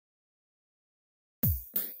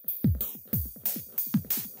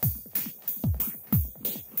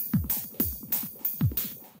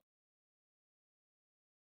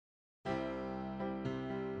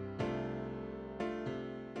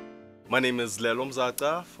My name is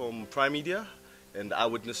Lelo from Prime Media and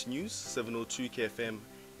Eyewitness News, 702 KFM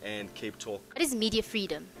and Cape Talk. What is media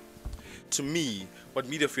freedom? To me, what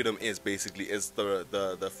media freedom is basically is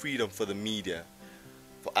the freedom for the media,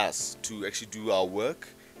 for us to actually do our work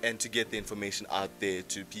and to get the information out there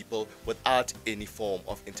to people without any form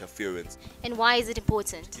of interference. And why is it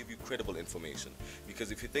important? To give you credible information.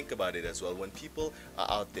 Because if you think about it as well, when people are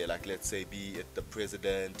out there, like let's say be it the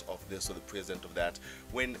president of this or the president of that,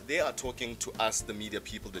 when they are talking to us, the media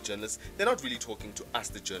people, the journalists, they're not really talking to us,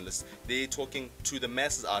 the journalists. They're talking to the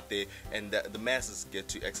masses out there, and the masses get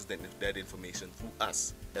to access that information through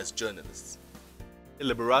us as journalists.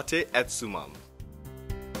 Liberate et sumam.